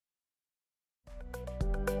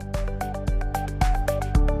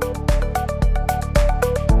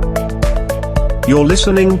You're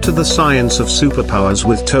listening to The Science of Superpowers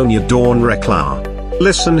with Tonya Dawn Reclar.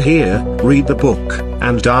 Listen here, read the book,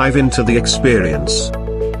 and dive into the experience.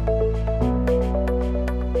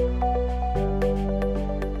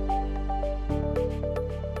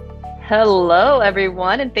 Hello,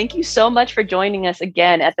 everyone, and thank you so much for joining us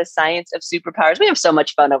again at the Science of Superpowers. We have so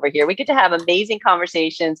much fun over here. We get to have amazing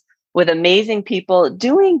conversations with amazing people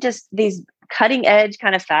doing just these cutting edge,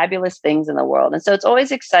 kind of fabulous things in the world. And so it's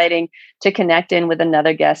always exciting to connect in with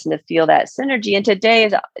another guest and to feel that synergy. And today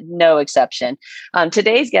is no exception.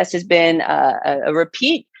 Today's guest has been a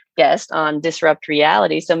repeat guest on Disrupt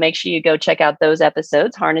Reality. So make sure you go check out those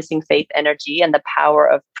episodes, Harnessing Faith Energy and the Power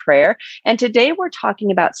of Prayer. And today we're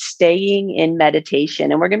talking about staying in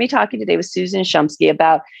meditation. And we're going to be talking today with Susan Shumsky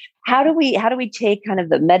about how do we take kind of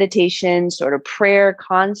the meditation sort of prayer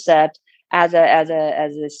concept as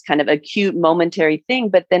this kind of acute momentary thing,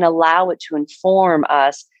 but then allow it to inform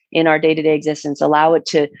us in our day-to-day existence, allow it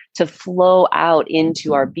to flow out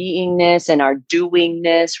into our beingness and our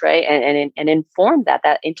doingness, right? And inform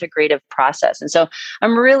that integrative process. And so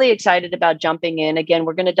I'm really excited about jumping in. Again,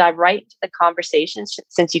 we're going to dive right into the conversation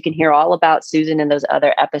since you can hear all about Susan in those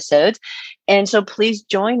other episodes. And so please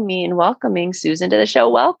join me in welcoming Susan to the show.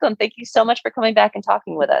 Welcome. Thank you so much for coming back and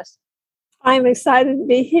talking with us. I'm excited to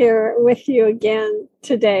be here with you again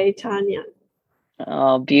today, Tonya.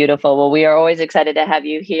 Oh, beautiful. Well, we are always excited to have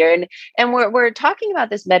you here. And we're talking about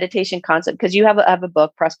this meditation concept because you have a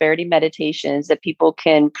book, Prosperity Meditations, that people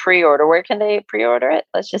can pre-order. Where can they pre-order it?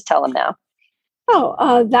 Let's just tell them now.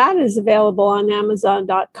 That is available on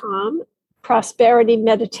Amazon.com. Prosperity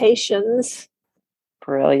Meditations.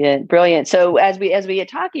 Brilliant. So as we get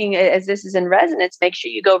talking, as this is in resonance, make sure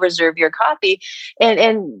you go reserve your copy.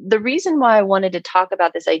 And the reason why I wanted to talk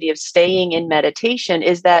about this idea of staying in meditation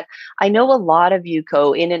is that I know a lot of you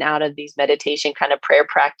go in and out of these meditation kind of prayer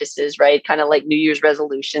practices, right? Kind of like New Year's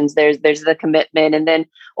resolutions. There's the commitment, and then,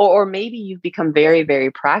 or maybe you've become very, very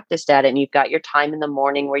practiced at it, and you've got your time in the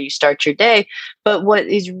morning where you start your day. But what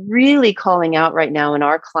is really calling out right now in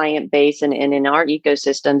our client base and in our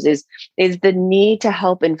ecosystems is the need to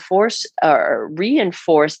help enforce or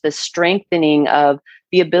reinforce the strengthening of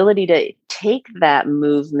the ability to take that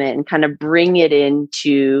movement and kind of bring it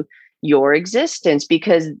into your existence.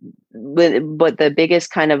 Because what the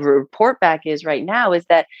biggest kind of report back is right now is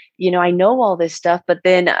that, I know all this stuff, but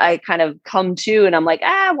then I kind of come to and I'm like,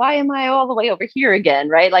 why am I all the way over here again?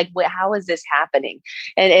 Right? Like, how is this happening?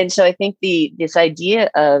 And so I think this idea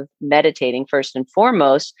of meditating first and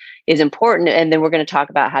foremost is important. And then we're going to talk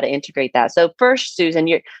about how to integrate that. So first, Susan,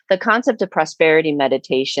 the concept of prosperity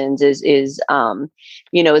meditations is applying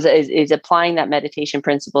that meditation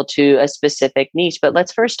principle to a specific niche. But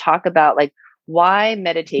let's first talk about why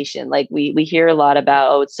meditation? Like we hear a lot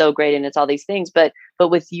about, it's so great and it's all these things, but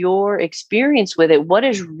with your experience with it, what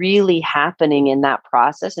is really happening in that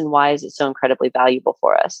process and why is it so incredibly valuable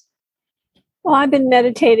for us? Well, I've been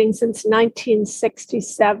meditating since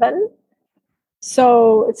 1967.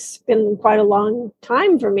 So it's been quite a long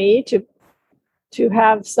time for me to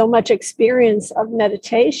have so much experience of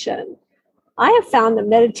meditation. I have found that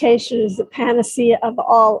meditation is the panacea of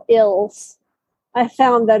all ills. I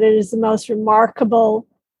found that it is the most remarkable,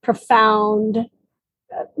 profound,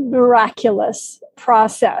 miraculous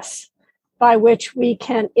process by which we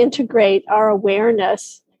can integrate our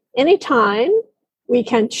awareness. Anytime we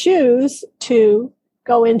can choose to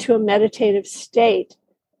go into a meditative state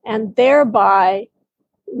and thereby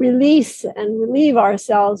release and relieve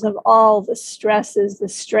ourselves of all the stresses, the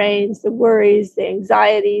strains, the worries, the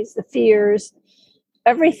anxieties, the fears,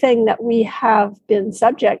 everything that we have been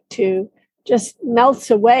subject to just melts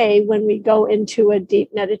away when we go into a deep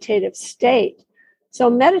meditative state. So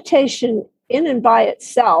meditation in and by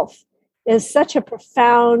itself is such a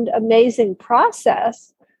profound, amazing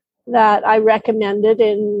process that I recommend it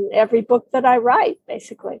in every book that I write,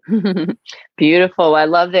 basically. Beautiful. I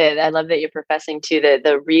love it. I love that you're professing to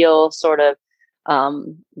the real sort of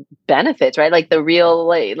benefits, right? Like the real,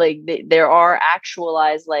 there are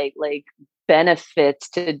actualized benefits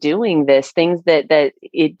to doing this, things that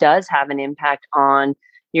it does have an impact on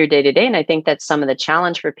your day-to-day. And I think that's some of the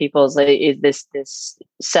challenge for people is this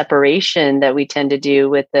separation that we tend to do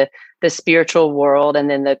with the spiritual world and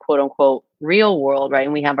then the quote unquote real world, right?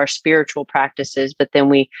 And we have our spiritual practices, but then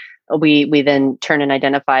we then turn and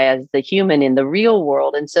identify as the human in the real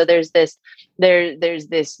world. And so there's this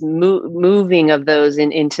moving of those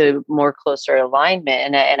into more closer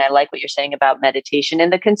alignment. And I like what you're saying about meditation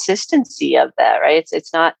and the consistency of that, right?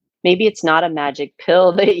 It's not a magic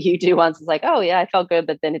pill that you do once. It's like, oh yeah, I felt good,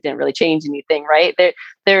 but then it didn't really change anything, right?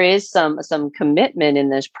 There is some commitment in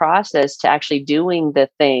this process to actually doing the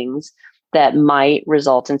things that might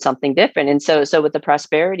result in something different. And so with the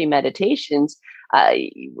prosperity meditations,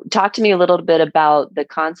 talk to me a little bit about the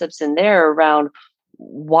concepts in there around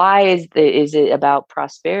why is it about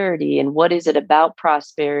prosperity, and what is it about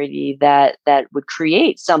prosperity that would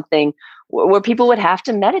create something where people would have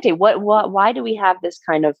to meditate? Why do we have this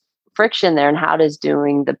kind of friction there, and how does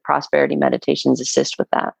doing the prosperity meditations assist with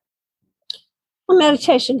that? Well,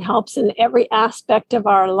 meditation helps in every aspect of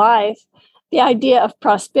our life. The idea of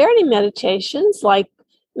prosperity meditations, like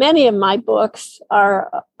many of my books,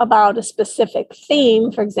 are about a specific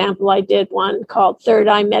theme. For example, I did one called Third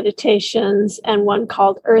Eye Meditations and one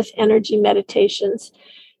called Earth Energy Meditations,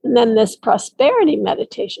 and then this prosperity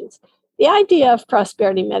meditations. The idea of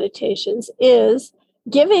prosperity meditations is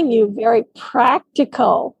giving you very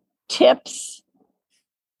practical tips,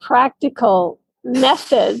 practical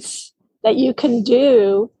methods that you can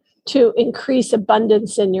do to increase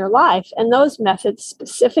abundance in your life. And those methods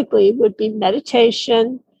specifically would be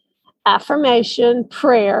meditation, affirmation,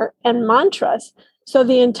 prayer, and mantras. So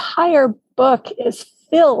the entire book is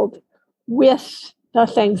filled with the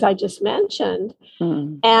things I just mentioned.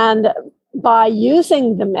 And by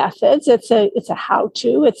using the methods, it's a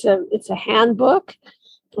how-to, it's a handbook,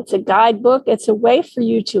 it's a guidebook, it's a way for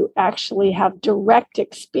you to actually have direct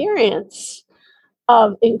experience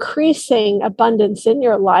of increasing abundance in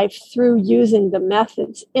your life through using the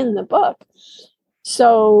methods in the book.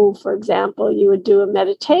 So, for example, you would do a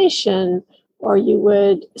meditation, or you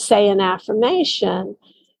would say an affirmation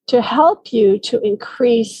to help you to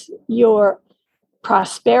increase your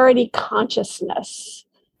prosperity consciousness.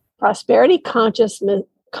 Prosperity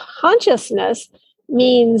consciousness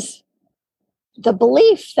means the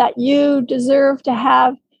belief that you deserve to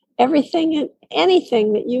have everything and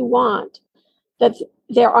anything that you want, that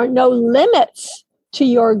there are no limits to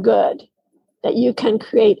your good, that you can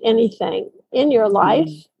create anything in your life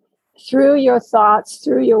through your thoughts,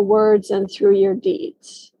 through your words, and through your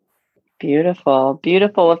deeds. Beautiful,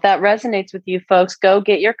 beautiful. If that resonates with you folks, go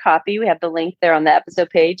get your copy. We have the link there on the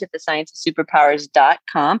episode page at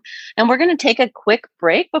thescienceofsuperpowers.com. And we're going to take a quick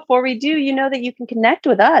break. Before we do, you know that you can connect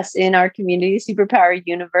with us in our community, Superpower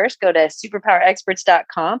Universe. Go to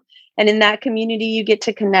superpowerexperts.com. And in that community, you get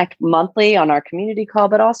to connect monthly on our community call,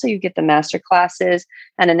 but also you get the master classes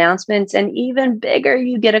and announcements. And even bigger,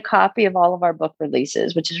 you get a copy of all of our book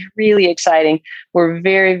releases, which is really exciting. We're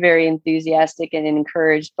very, very enthusiastic and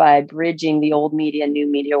encouraged by bridging the old media, new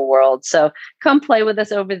media world. So come play with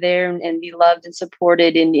us over there and be loved and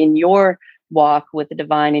supported in your walk with the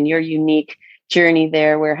divine and your unique journey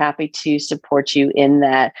there. We're happy to support you in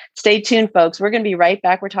that. Stay tuned, folks. We're going to be right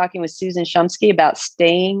back. We're talking with Susan Shumsky about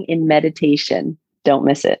staying in meditation. Don't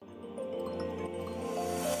miss it.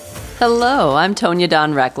 Hello, I'm Tonya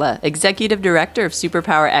Dawn Rekla, Executive Director of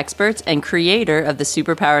Superpower Experts and creator of the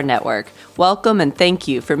Superpower Network. Welcome and thank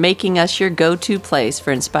you for making us your go-to place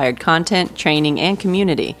for inspired content, training, and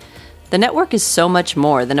community. The network is so much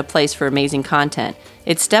more than a place for amazing content.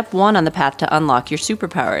 It's step one on the path to unlock your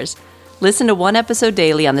superpowers. Listen to one episode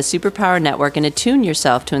daily on the Superpower Network and attune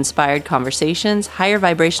yourself to inspired conversations, higher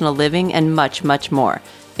vibrational living, and much, much more.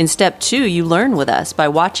 In step 2, you learn with us by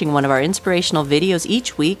watching one of our inspirational videos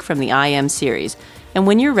each week from the I Am series. And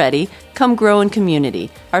when you're ready, come grow in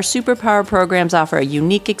community. Our superpower programs offer a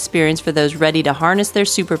unique experience for those ready to harness their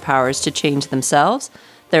superpowers to change themselves,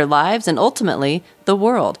 their lives, and ultimately, the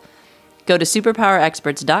world. Go to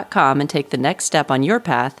superpowerexperts.com and take the next step on your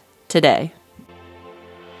path today.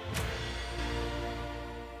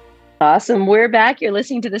 Awesome. We're back. You're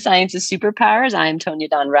listening to The Science of Superpowers. I'm Tonya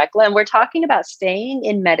Dawn Rekla, and we're talking about staying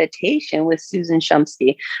in meditation with Susan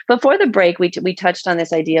Shumsky. Before the break, we touched on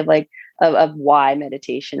this idea of why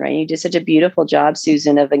meditation, right? You did such a beautiful job,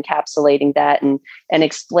 Susan, of encapsulating that and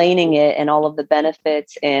explaining it and all of the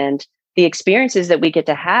benefits and the experiences that we get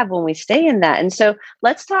to have when we stay in that. And so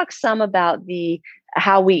let's talk some about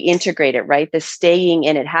how we integrate it, right? The staying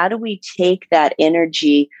in it. How do we take that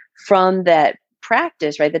energy from that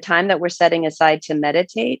practice, right? The time that we're setting aside to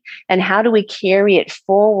meditate, and how do we carry it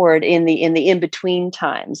forward in the in-between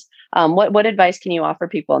times? What advice can you offer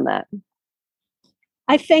people on that?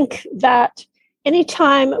 I think that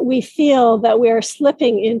anytime we feel that we're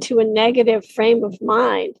slipping into a negative frame of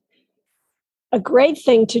mind, a great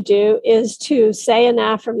thing to do is to say an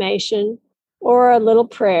affirmation or a little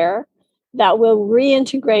prayer that will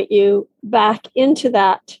reintegrate you back into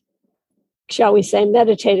that, shall we say,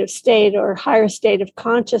 meditative state or higher state of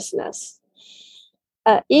consciousness.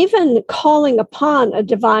 Even calling upon a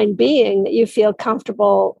divine being that you feel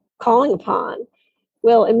comfortable calling upon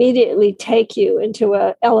will immediately take you into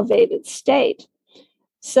an elevated state.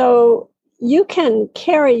 So you can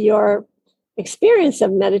carry your experience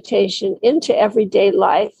of meditation into everyday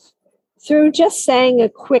life through just saying a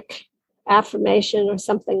quick affirmation or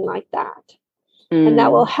something like that. And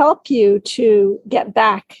that will help you to get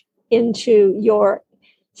back into your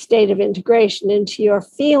state of integration, into your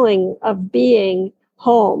feeling of being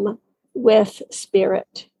home with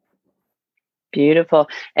spirit. Beautiful.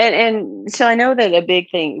 And so I know that a big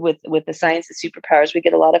thing with the science of superpowers, we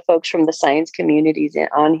get a lot of folks from the science communities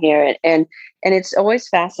on here. And it's always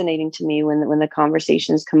fascinating to me when the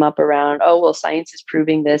conversations come up around, oh, well, science is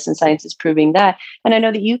proving this and science is proving that. And I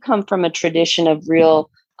know that you come from a tradition of real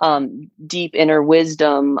deep inner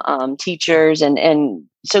wisdom teachers. And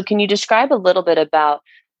so can you describe a little bit about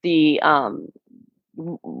the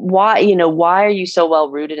why are you so well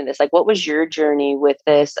rooted in this? Like, what was your journey with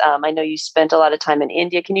this? I know you spent a lot of time in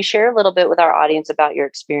India. Can you share a little bit with our audience about your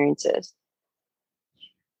experiences?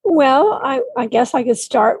 Well, I guess I could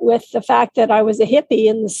start with the fact that I was a hippie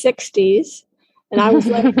in the 60s, and I was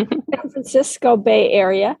living in the San Francisco Bay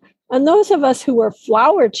Area. And those of us who were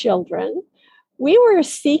flower children, we were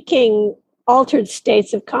seeking altered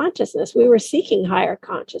states of consciousness. We were seeking higher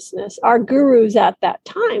consciousness. Our gurus at that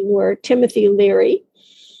time were Timothy Leary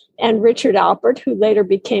and Richard Alpert, who later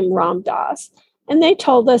became Ram Dass. And they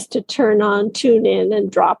told us to turn on, tune in,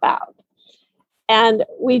 and drop out. And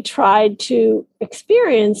we tried to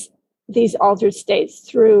experience these altered states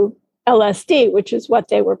through LSD, which is what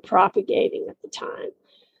they were propagating at the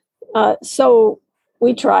time. So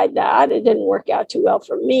we tried that. It didn't work out too well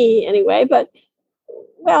for me anyway, but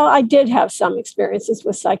well, I did have some experiences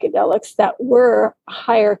with psychedelics that were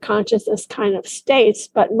higher consciousness kind of states,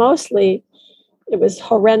 but mostly it was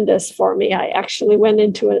horrendous for me. I actually went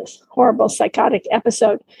into a horrible psychotic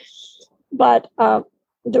episode. But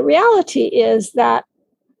the reality is that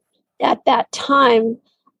at that time,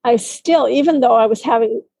 I still, even though I was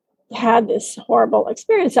having had this horrible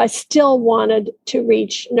experience, I still wanted to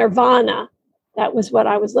reach nirvana. That was what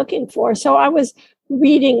I was looking for. So I was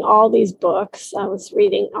reading all these books. I was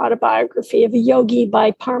reading Autobiography of a Yogi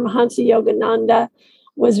by Paramahansa Yogananda,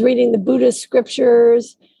 was reading the Buddhist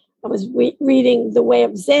scriptures. I was reading The Way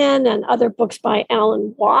of Zen and other books by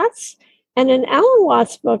Alan Watts. And in Alan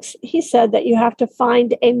Watts' books, he said that you have to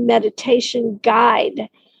find a meditation guide.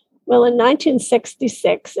 Well, in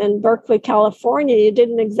 1966 in Berkeley, California, you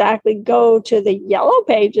didn't exactly go to the yellow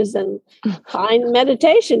pages and find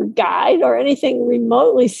meditation guide or anything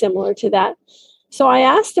remotely similar to that. So I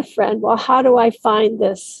asked a friend, well, how do I find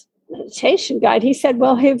this meditation guide? He said,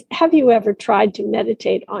 well, have you ever tried to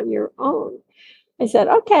meditate on your own? I said,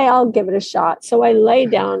 okay, I'll give it a shot. So I lay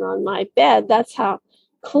down on my bed. That's how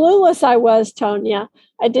clueless I was, Tonya.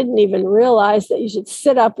 I didn't even realize that you should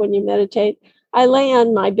sit up when you meditate. I lay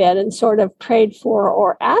on my bed and sort of prayed for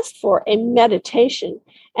or asked for a meditation.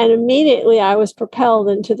 And immediately I was propelled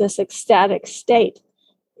into this ecstatic state.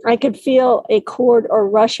 I could feel a cord or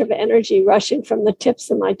rush of energy rushing from the tips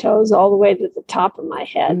of my toes all the way to the top of my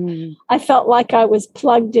head. I felt like I was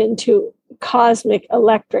plugged into a cosmic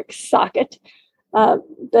electric socket, but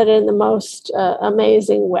in the most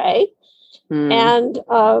amazing way. And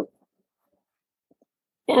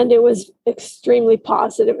it was extremely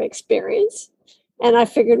positive experience. And I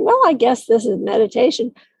figured, well, I guess this is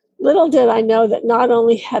meditation. Little did I know that not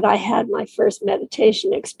only had I had my first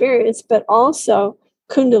meditation experience, but also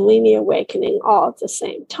Kundalini awakening all at the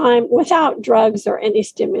same time without drugs or any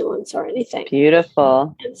stimulants or anything.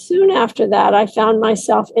 Beautiful. And soon after that, I found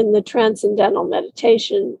myself in the Transcendental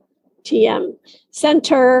Meditation TM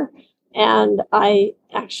Center. And I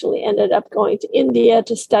actually ended up going to India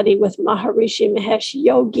to study with Maharishi Mahesh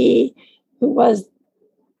Yogi, who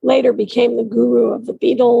later became the guru of the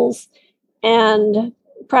Beatles, and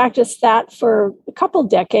practiced that for a couple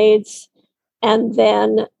decades. And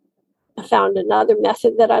then I found another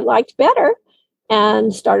method that I liked better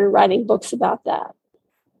and started writing books about that.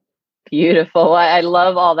 Beautiful. I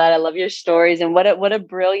love all that. I love your stories, and what a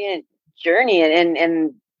brilliant journey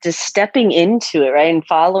and just stepping into it, right? And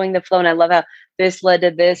following the flow. And I love how this led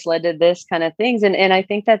to this kind of things. And I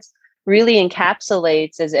think that's really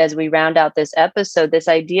encapsulates as we round out this episode, this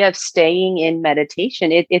idea of staying in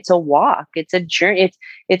meditation. It's a walk, it's a journey.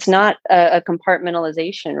 It's not a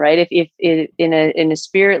compartmentalization, right? If in a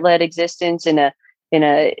spirit-led existence, in a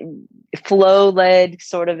flow-led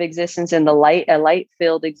sort of existence, in a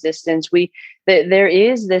light-filled existence, there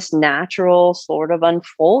is this natural sort of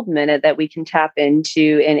unfoldment that we can tap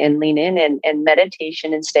into and lean in, and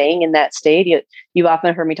meditation and staying in that state. You've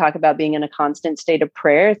often heard me talk about being in a constant state of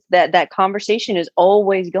prayer. That conversation is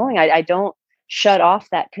always going. I don't shut off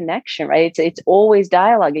that connection, right? It's always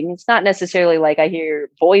dialoguing. It's not necessarily like I hear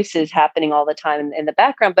voices happening all the time in the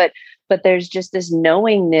background, but there's just this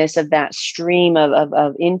knowingness of that stream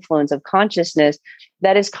of influence of consciousness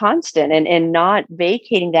that is constant, and not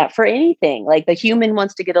vacating that for anything. Like the human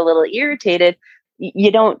wants to get a little irritated, you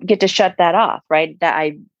don't get to shut that off, right? That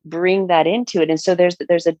I bring that into it. And so there's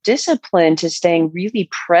a discipline to staying really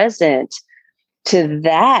present to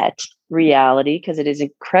that reality, because it is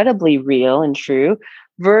incredibly real and true,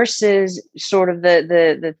 versus sort of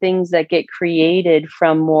the things that get created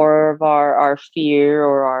from more of our fear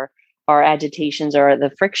or our agitations or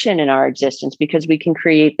the friction in our existence, because we can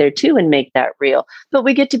create there too and make that real. But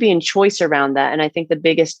we get to be in choice around that. And I think the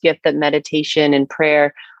biggest gift that meditation and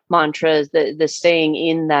prayer, mantras, the staying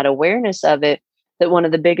in that awareness of it, that one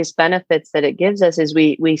of the biggest benefits that it gives us is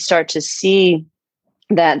we start to see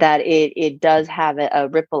that it does have a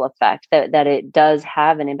ripple effect, that it does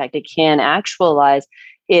have an impact. It can actualize.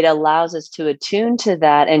 It allows us to attune to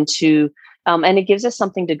that and to and it gives us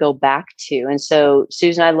something to go back to. And so,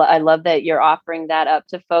 Susan, I love that you're offering that up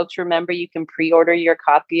to folks. Remember, you can pre-order your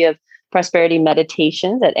copy of Prosperity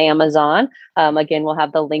Meditations at Amazon. Again, we'll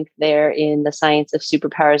have the link there in the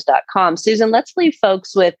scienceofsuperpowers.com. Susan, let's leave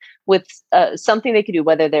folks with something they could do,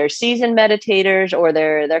 whether they're seasoned meditators or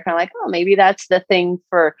they're kind of like, oh, maybe that's the thing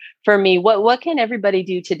for me. What can everybody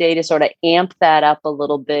do today to sort of amp that up a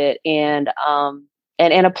little bit and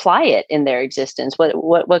apply it in their existence?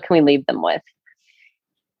 What can we leave them with?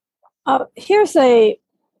 Here's a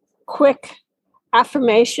quick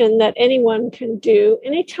affirmation that anyone can do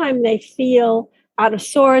anytime they feel out of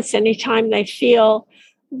sorts, anytime they feel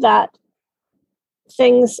that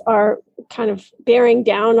things are kind of bearing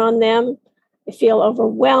down on them, they feel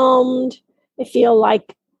overwhelmed, they feel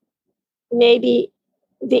like maybe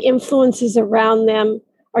the influences around them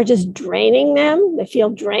are just draining them. They feel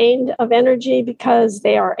drained of energy because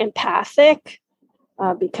they are empathic,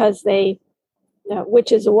 because they,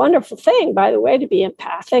 which is a wonderful thing, by the way, to be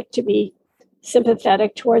empathic, to be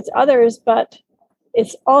sympathetic towards others. But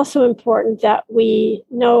it's also important that we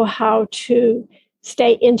know how to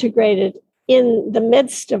stay integrated in the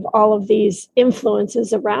midst of all of these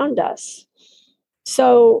influences around us.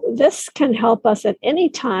 So this can help us at any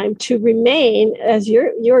time to remain, as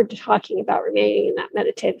you're talking about remaining in that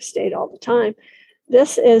meditative state all the time.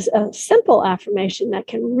 This is a simple affirmation that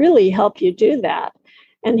can really help you do that.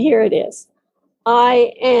 And here it is.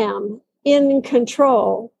 I am in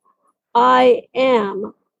control. I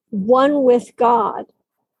am one with God.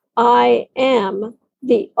 I am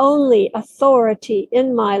the only authority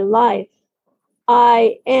in my life.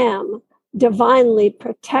 I am divinely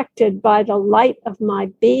protected by the light of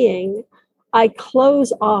my being. I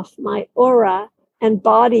close off my aura and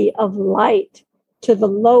body of light to the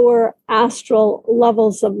lower astral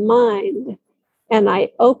levels of mind, and I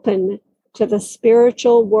open to the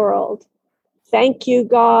spiritual world. Thank you,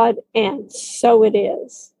 God, and so it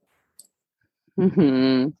is.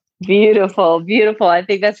 Mm-hmm. Beautiful, beautiful. I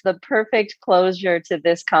think that's the perfect closure to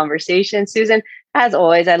this conversation. Susan, as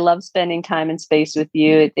always, I love spending time and space with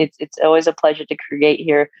you. It's always a pleasure to create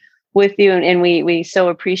here with you. And we so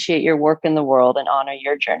appreciate your work in the world and honor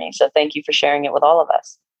your journey. So thank you for sharing it with all of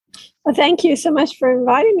us. Well, thank you so much for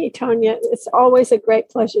inviting me, Tonya. It's always a great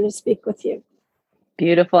pleasure to speak with you.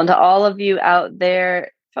 Beautiful. And to all of you out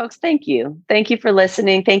there, folks, thank you. Thank you for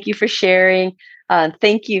listening. Thank you for sharing.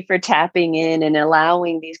 Thank you for tapping in and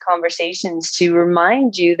allowing these conversations to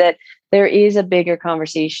remind you that there is a bigger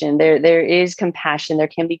conversation. There is compassion. There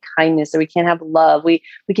can be kindness. That we can have love. We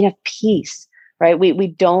can have peace, right? We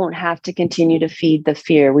don't have to continue to feed the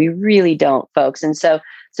fear. We really don't, folks. And so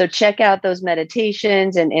check out those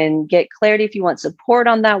meditations and get clarity. If you want support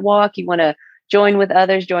on that walk, you want to join with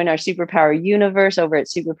others, join our superpower universe over at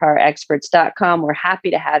superpowerexperts.com. We're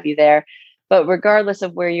happy to have you there. But regardless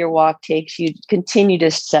of where your walk takes you, continue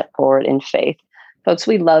to step forward in faith. Folks,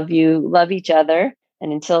 we love you, love each other.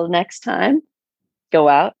 And until next time, go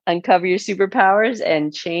out, uncover your superpowers,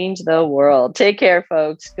 and change the world. Take care,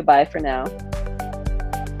 folks. Goodbye for now.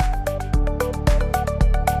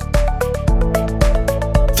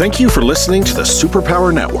 Thank you for listening to the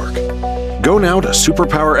Superpower Network. Go now to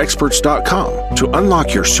superpowerexperts.com to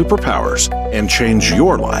unlock your superpowers and change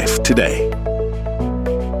your life today.